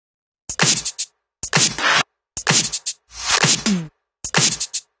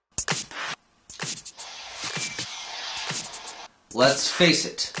let's face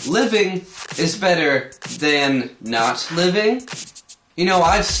it, living is better than not living. You know,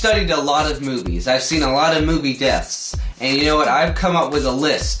 I've studied a lot of movies. I've seen a lot of movie deaths. And you know what? I've come up with a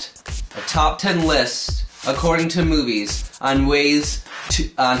list, a top 10 list, according to movies, on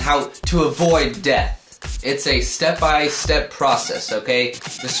how to avoid death. It's a step-by-step process, okay?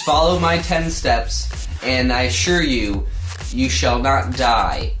 Just follow my 10 steps, and I assure you, you shall not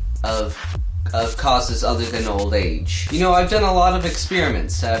die of causes other than old age. You know, I've done a lot of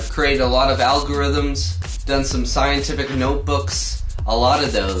experiments. I've created a lot of algorithms, done some scientific notebooks, a lot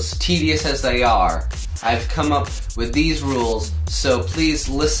of those, tedious as they are. I've come up with these rules, so please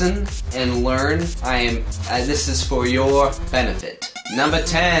listen and learn. This is for your benefit. Number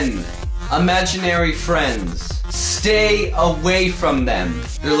 10. Imaginary friends. Stay away from them.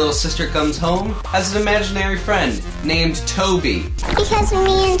 Your little sister comes home, has an imaginary friend named Toby. Because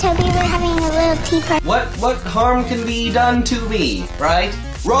me and Toby were having a little tea party. What harm can be done to me, right?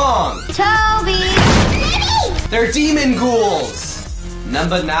 Wrong! Toby! They're demon ghouls!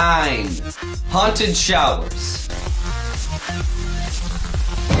 Number 9. Haunted showers.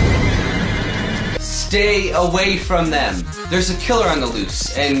 Stay away from them. There's a killer on the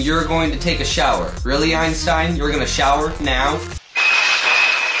loose, and you're going to take a shower. Really, Einstein? You're gonna shower now?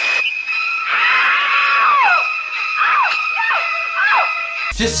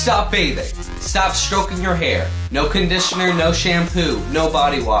 Just stop bathing. Stop stroking your hair. No conditioner, no shampoo, no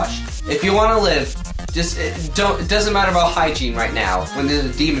body wash. If you want to live, it doesn't matter about hygiene right now when there's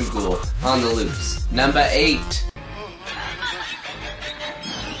a demon ghoul on the loose. Number 8.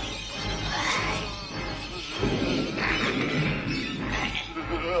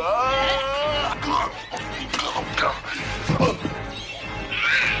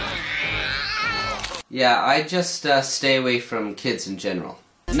 Yeah, I just stay away from kids in general.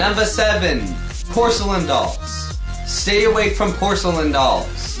 Number 7. Porcelain dolls. Stay away from porcelain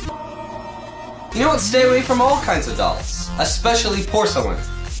dolls. You know what? Stay away from all kinds of dolls, especially porcelain.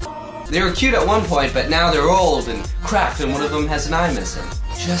 They were cute at one point, but now they're old and cracked and one of them has an eye missing.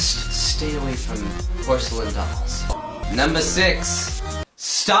 Just stay away from porcelain dolls. Number 6.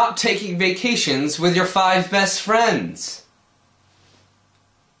 Stop taking vacations with your 5 best friends.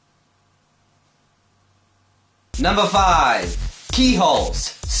 Number 5.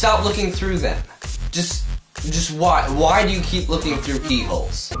 Keyholes. Stop looking through them. Just why? Why do you keep looking through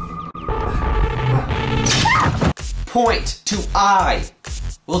keyholes? Point to eye.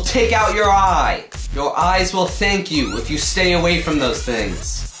 We'll take out your eye. Your eyes will thank you if you stay away from those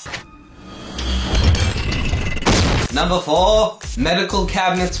things. Number 4. Medical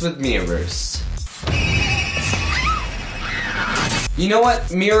cabinets with mirrors. You know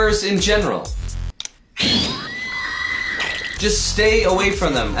what? Mirrors in general. Just stay away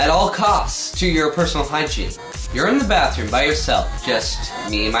from them at all costs to your personal hygiene. You're in the bathroom by yourself, just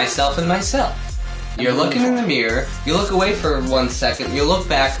me, myself, and myself. You're looking in the mirror, you look away for 1 second, you look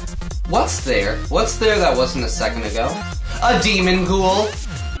back. What's there? What's there that wasn't a second ago? A demon ghoul!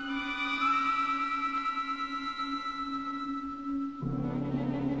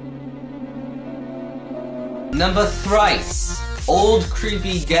 Number 3. Old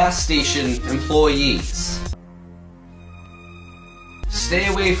creepy gas station employees. Stay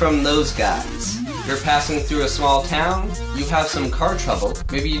away from those guys. You're passing through a small town, you have some car trouble,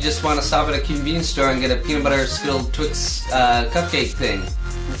 maybe you just want to stop at a convenience store and get a peanut butter spilled Twix cupcake thing.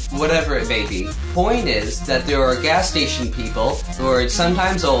 Whatever it may be. Point is that there are gas station people who are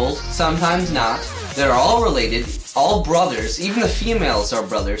sometimes old, sometimes not. They're all related, all brothers, even the females are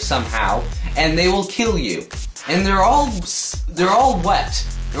brothers somehow, and they will kill you. And they're all wet.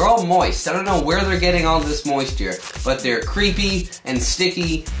 They're all moist. I don't know where they're getting all this moisture, but they're creepy and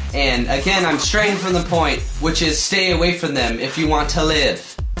sticky, and again, I'm straying from the point, which is stay away from them if you want to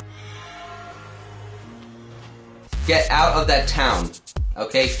live. Get out of that town,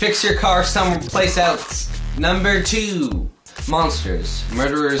 okay? Fix your car someplace else. Number 2. Monsters,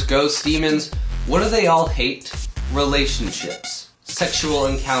 murderers, ghosts, demons. What do they all hate? Relationships. Sexual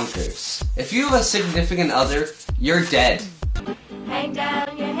encounters. If you have a significant other, you're dead. Hang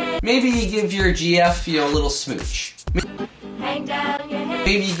down your head. Maybe you give your GF, a little smooch. Hang down your head.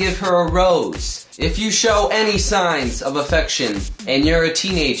 Maybe you give her a rose. If you show any signs of affection and you're a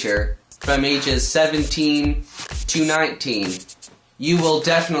teenager from ages 17 to 19, you will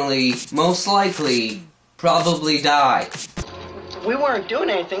definitely, most likely, probably die. We weren't doing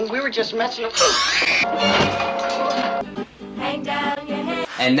anything, we were just messing up. Hang down your head.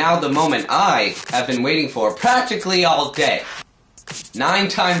 And now the moment I have been waiting for practically all day. 9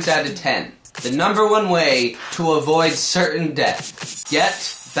 times out of 10, the number 1 way to avoid certain death.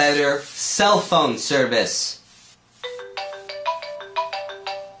 Get better cell phone service.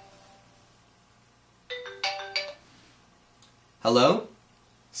 Hello?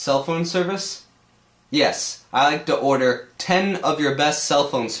 Cell phone service? Yes, I'd like to order 10 of your best cell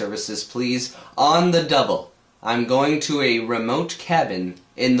phone services, please, on the double. I'm going to a remote cabin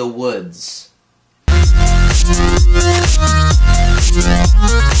in the woods.